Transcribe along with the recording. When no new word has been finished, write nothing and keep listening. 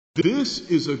This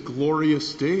is a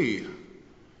glorious day.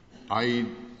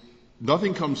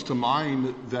 Nothing comes to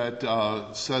mind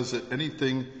that says that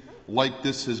anything like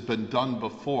this has been done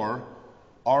before.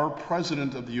 Our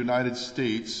President of the United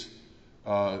States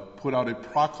put out a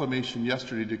proclamation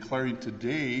yesterday declaring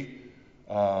today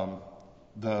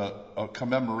the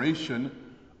commemoration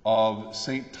of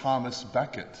St. Thomas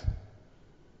Becket.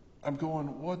 I'm going,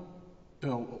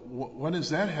 when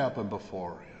has that happened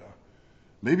before?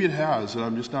 Maybe it has, and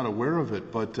I'm just not aware of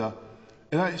it. But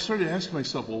and I started asking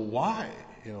myself, well, why?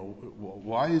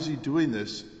 Why is he doing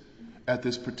this at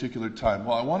this particular time?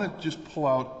 Well, I want to just pull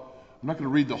out. I'm not going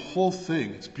to read the whole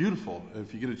thing. It's beautiful.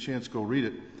 If you get a chance, go read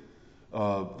it.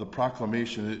 The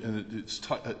proclamation,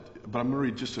 but I'm going to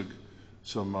read just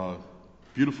some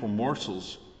beautiful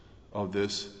morsels of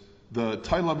this. The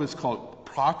title of it is called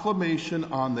 "Proclamation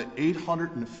on the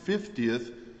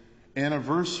 850th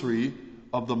Anniversary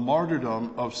of the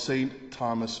Martyrdom of St.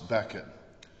 Thomas Becket."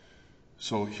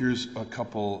 So here's a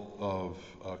couple of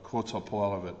quotes I'll pull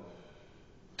out of it.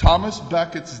 Thomas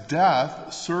Becket's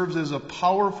death serves as a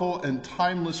powerful and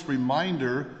timeless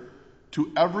reminder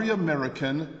to every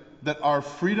American that our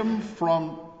freedom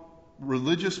from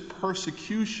religious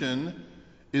persecution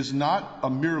is not a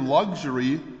mere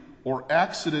luxury or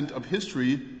accident of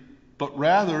history, but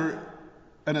rather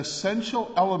an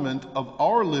essential element of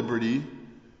our liberty.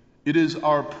 It is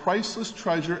our priceless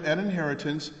treasure and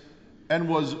inheritance, and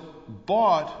was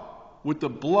bought with the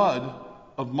blood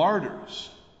of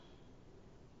martyrs.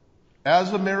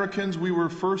 As Americans, we were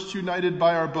first united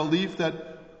by our belief that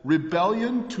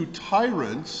rebellion to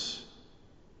tyrants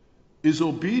is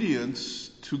obedience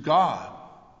to God.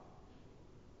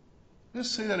 Let's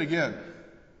say that again.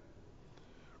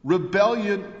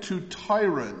 Rebellion to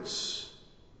tyrants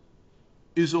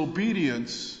is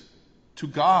obedience to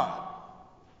God.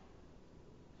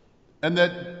 And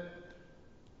that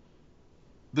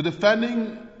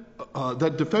defending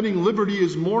liberty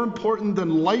is more important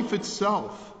than life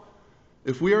itself.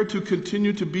 If we are to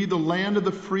continue to be the land of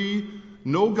the free,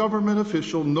 no government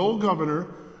official, no governor,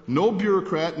 no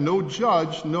bureaucrat, no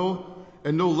judge, no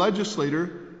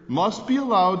legislator must be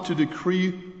allowed to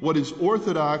decree what is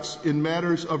orthodox in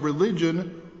matters of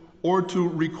religion, or to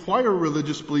require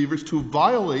religious believers to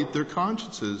violate their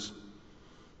consciences.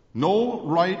 No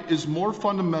right is more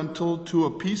fundamental to a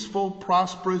peaceful,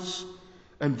 prosperous,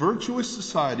 and virtuous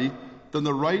society than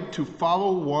the right to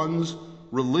follow one's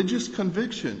religious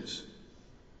convictions.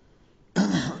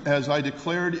 As I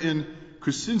declared in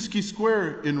Krasinski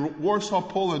Square in Warsaw,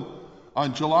 Poland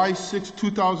on July 6,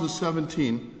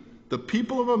 2017, the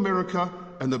people of America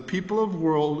and the people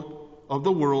of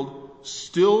the world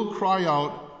still cry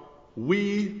out,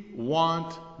 "We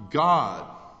want God."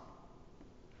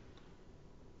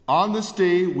 On this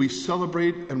day, we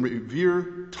celebrate and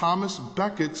revere Thomas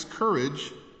Becket's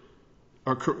courageous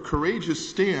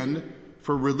stand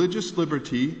for religious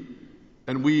liberty,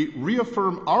 and we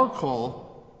reaffirm our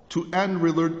call to end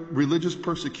religious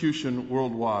persecution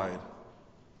worldwide.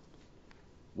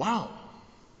 Wow.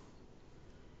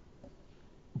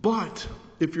 But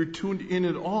if you're tuned in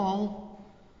at all,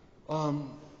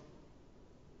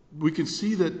 we can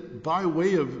see that by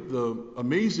way of the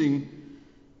amazing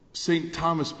St.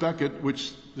 Thomas Becket,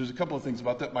 which there's a couple of things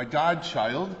about that. My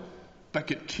godchild,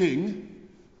 Becket King,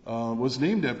 was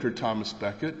named after Thomas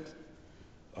Becket.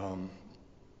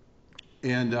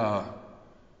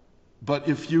 But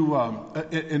if you,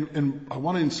 and I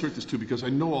want to insert this too because I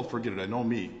know I'll forget it. I know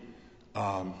me.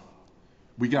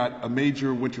 We got a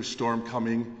major winter storm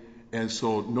coming, and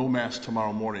so no mass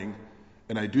tomorrow morning.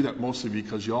 And I do that mostly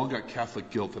because you all got Catholic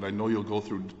guilt, and I know you'll go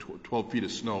through 12 feet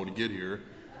of snow to get here.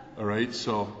 All right,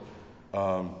 so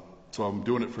I'm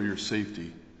doing it for your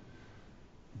safety.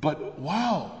 But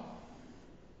wow,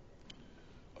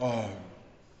 I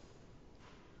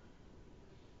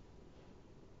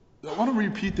want to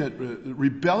repeat that.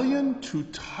 Rebellion to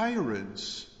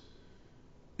tyrants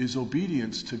is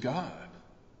obedience to God.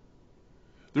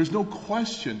 There's no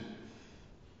question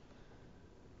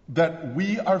that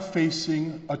we are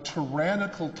facing a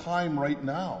tyrannical time right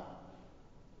now.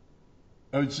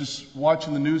 I was just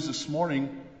watching the news this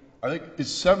morning. I think it's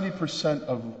 70%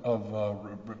 of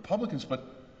Republicans, but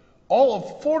all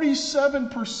of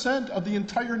 47% of the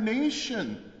entire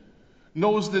nation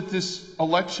knows that this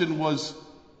election was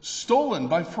stolen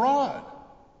by fraud.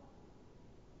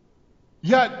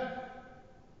 Yet,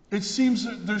 it seems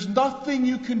that there's nothing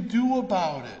you can do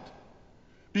about it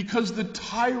because the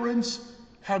tyrants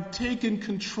have taken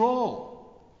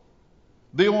control.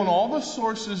 They own all the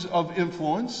sources of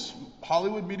influence,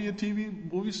 Hollywood, media, TV,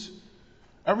 movies,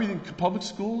 everything, public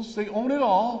schools. They own it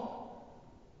all.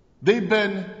 They've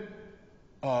been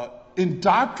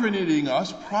indoctrinating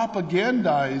us,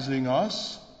 propagandizing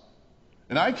us.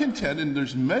 And I contend, and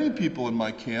there's many people in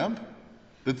my camp,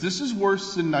 that this is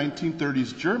worse than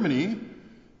 1930s Germany,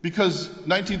 because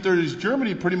 1930s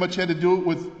Germany pretty much had to do it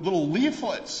with little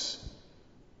leaflets.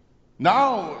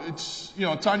 Now it's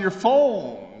on your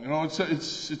phone.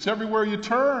 It's everywhere you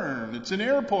turn. It's in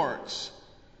airports.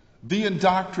 The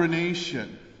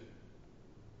indoctrination.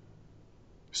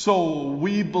 So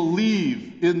we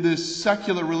believe in this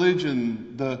secular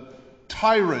religion, the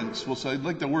tyrants. We'll say, I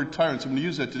like the word tyrants. I'm going to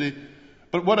use that today.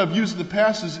 But what I've used in the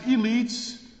past is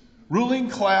elites, ruling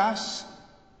class.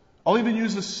 I'll even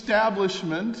use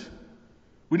establishment.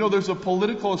 We know there's a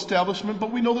political establishment,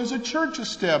 but we know there's a church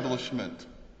establishment.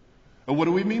 And what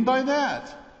do we mean by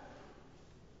that?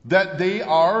 That they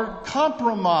are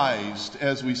compromised,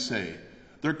 as we say.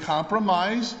 They're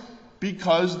compromised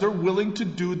because they're willing to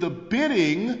do the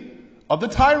bidding of the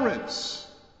tyrants,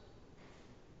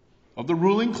 of the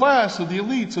ruling class, of the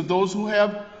elites, of those who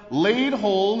have laid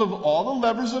hold of all the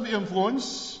levers of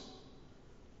influence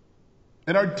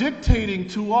and are dictating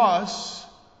to us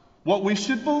what we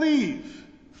should believe.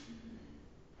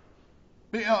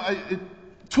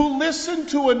 To listen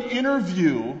to an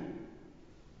interview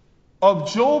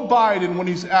of Joe Biden when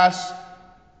he's asked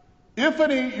if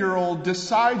an 8-year-old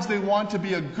decides they want to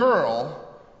be a girl,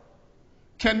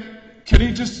 can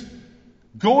he just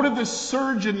go to the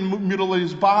surgeon and mutilate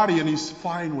his body and he's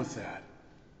fine with that?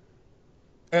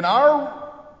 And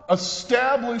our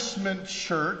establishment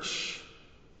church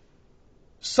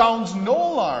sounds no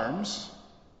alarms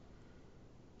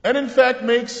and in fact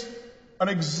makes an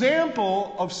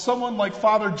example of someone like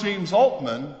Father James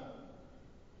Altman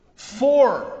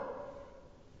for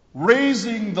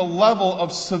raising the level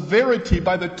of severity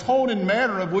by the tone and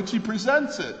manner of which he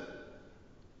presents it.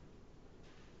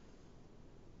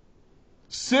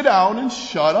 Sit down and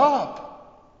shut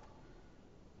up.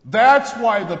 That's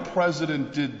why the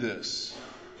president did this.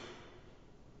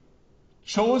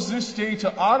 Chose this day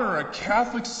to honor a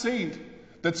Catholic saint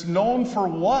that's known for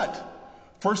what?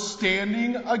 For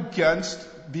standing against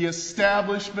the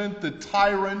establishment, the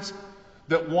tyrants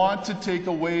that want to take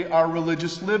away our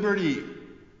religious liberty.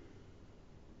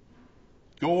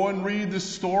 Go and read the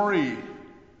story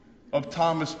of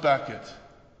Thomas Becket.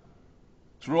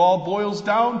 That's what it all boils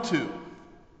down to.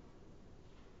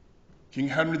 King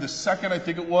Henry II, I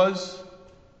think it was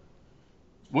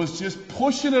just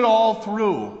pushing it all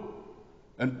through,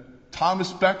 and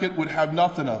Thomas Becket would have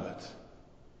nothing of it.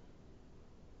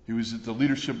 He was at the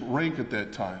leadership rank at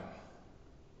that time.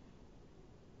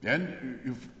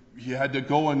 And he had to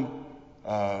go and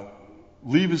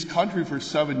leave his country for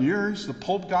 7 years. The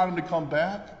Pope got him to come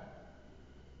back.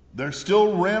 They're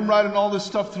still ramrodding all this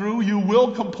stuff through. You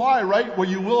will comply, right? Well,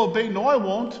 you will obey. No, I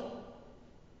won't.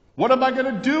 What am I going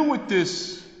to do with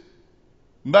this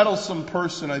meddlesome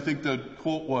person? I think the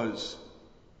quote was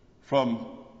from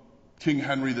King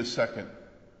Henry II,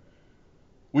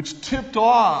 which tipped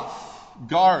off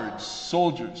guards,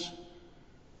 soldiers,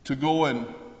 to go and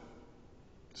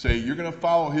say, you're going to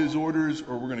follow his orders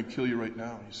or we're going to kill you right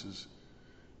now. He says,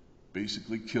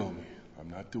 basically kill me. I'm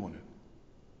not doing it.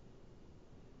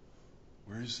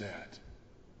 Where is that?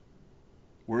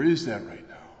 Where is that right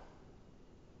now?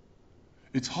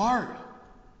 It's hard.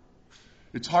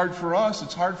 It's hard for us.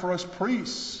 It's hard for us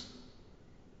priests.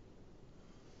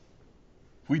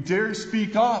 If we dare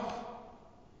speak up,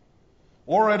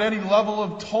 or at any level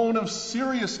of tone of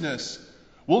seriousness,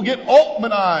 we'll get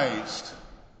Altmanized.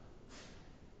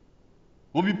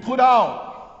 We'll be put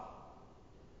out.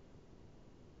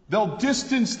 They'll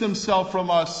distance themselves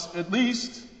from us, at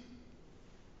least.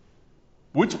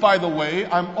 Which, by the way,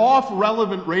 I'm off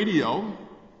Relevant Radio.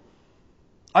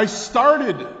 I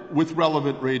started with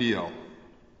Relevant Radio.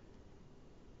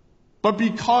 But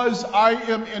because I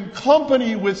am in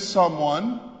company with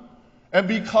someone, and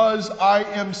because I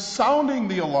am sounding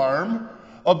the alarm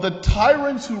of the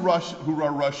tyrants who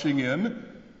are rushing in,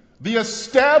 the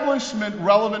establishment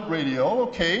Relevant Radio,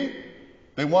 okay,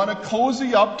 they want to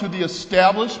cozy up to the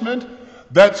establishment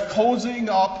that's cozying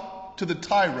up to the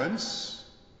tyrants.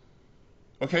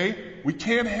 Okay, we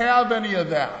can't have any of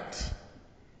that.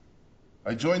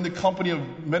 I joined the company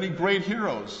of many great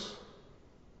heroes.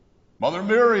 Mother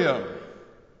Miriam,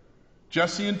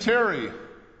 Jesse and Terry,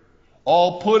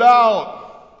 all put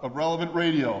out of Relevant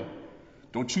Radio.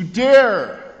 Don't you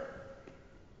dare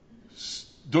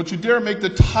make the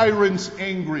tyrants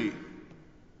angry.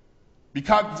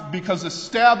 Because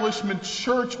establishment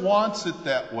church wants it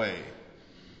that way.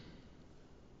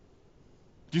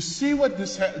 Do you see what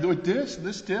this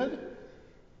did?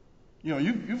 You know,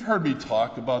 you've heard me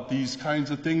talk about these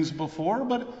kinds of things before,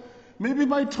 but Maybe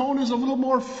my tone is a little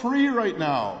more free right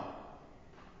now.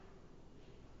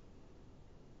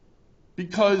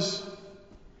 Because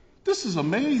this is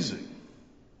amazing.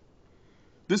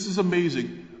 This is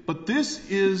amazing. But this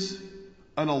is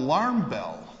an alarm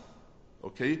bell.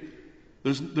 Okay?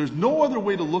 There's no other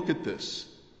way to look at this.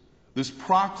 This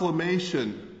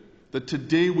proclamation that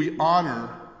today we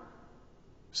honor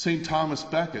St. Thomas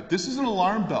Becket. This is an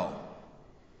alarm bell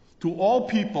to all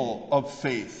people of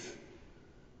faith.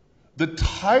 The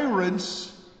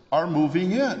tyrants are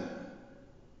moving in.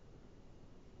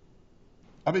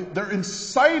 I mean, they're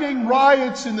inciting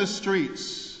riots in the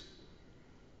streets.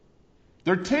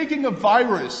 They're taking a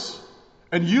virus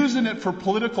and using it for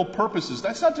political purposes.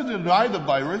 That's not to deny the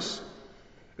virus.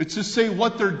 It's to say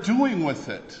what they're doing with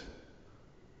it.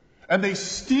 And they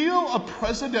steal a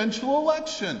presidential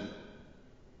election.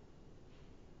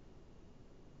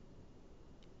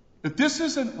 If this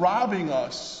isn't robbing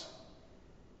us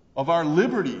of our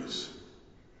liberties,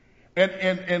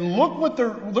 and look what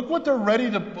they're ready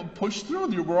to push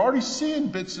through. We're already seeing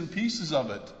bits and pieces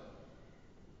of it.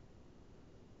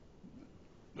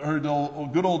 I heard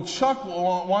good old Chuck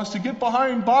wants to get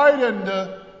behind Biden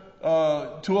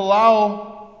to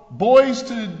allow boys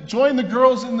to join the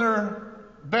girls in their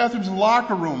bathrooms and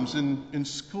locker rooms in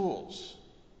schools.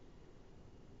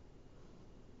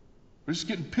 We're just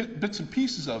getting bits and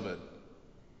pieces of it.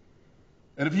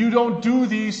 And if you don't do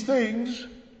these things,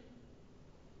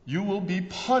 you will be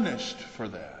punished for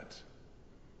that.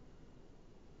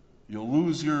 You'll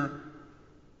lose your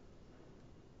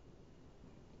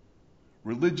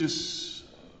religious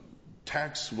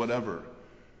tax, whatever.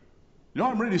 You know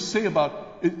what I'm ready to say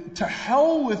about it? To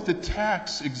hell with the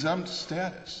tax exempt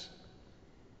status.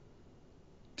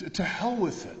 To hell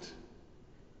with it.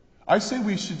 I say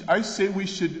we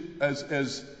should,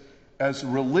 as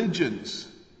religions,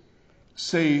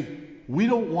 say, we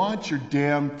don't want your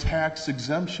damn tax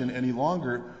exemption any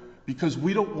longer because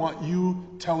we don't want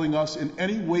you telling us in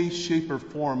any way, shape, or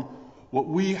form what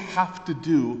we have to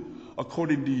do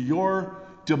according to your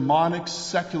demonic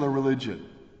secular religion.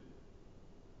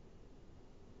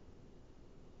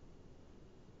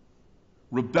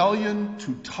 Rebellion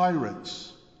to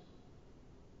tyrants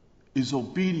is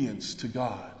obedience to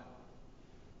God.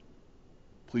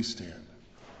 Please stand.